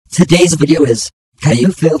Today's video is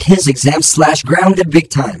Caillou failed his exam / grounded big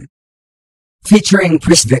time. Featuring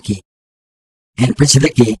Prisvicky. And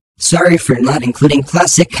Prisvicky, sorry for not including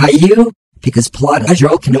classic Caillou, because Plot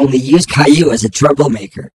Ajol can only use Caillou as a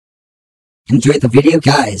troublemaker. Enjoy the video,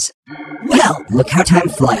 guys. Well, look how time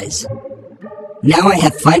flies. Now I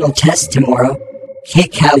have final test tomorrow. Hey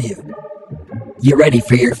Caillou, you ready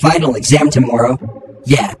for your final exam tomorrow?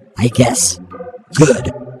 Yeah, I guess.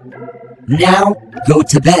 Good. Now, go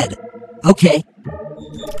to bed. Okay.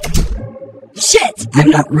 Shit!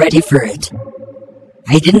 I'm not ready for it.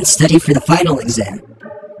 I didn't study for the final exam.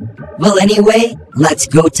 Well, anyway, let's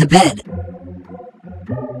go to bed.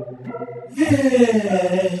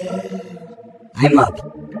 I'm up.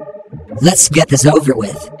 Let's get this over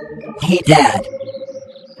with. Hey, Dad.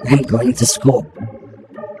 I'm going to school.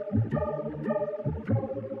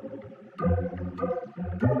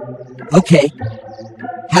 Okay.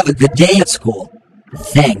 Have a good day at school.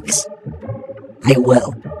 Thanks. I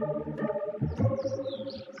will.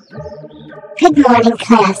 Good morning,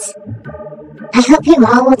 class. I hope you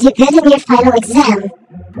all will do good in your final exam.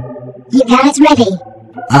 You guys ready?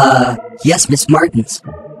 Yes, Miss Martins.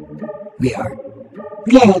 We are.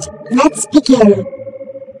 Good. Let's begin.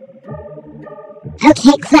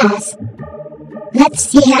 Okay, class. Let's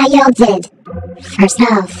see how y'all did. First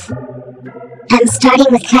off, I'm starting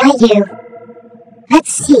with Caillou.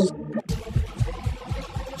 Let's see.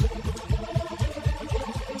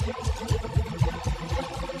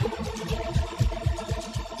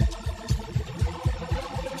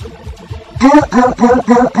 Oh.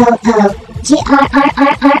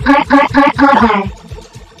 G-R-R-R-R-R-R-R-R-R.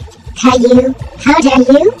 Caillou, how dare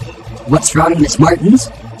you? What's wrong, Miss Martins?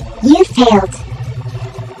 You failed.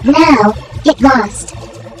 Now, get lost.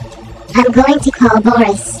 I'm going to call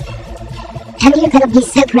Boris. And you're gonna be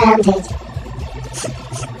so grounded.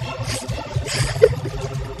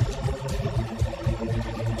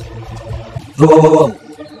 Whoa.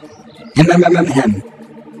 M.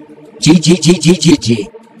 G.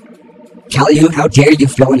 Caillou, how dare you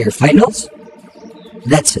fail in your finals?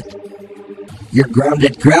 That's it. You're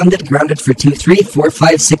grounded for 2, 3, 4,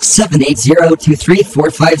 5, 6, 7, 8, 0, 2, 3,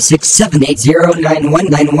 4, 5, 6, 7, 8, 0, 9, 1,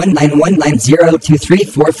 9, 1, 9, 1, 9, 0, 2, 3,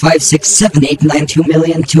 4, 5, 6, 7, 8, 9,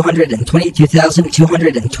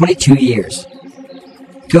 2,222,222 years.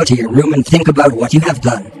 Go to your room and think about what you have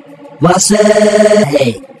done. Well said!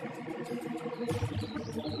 Hey.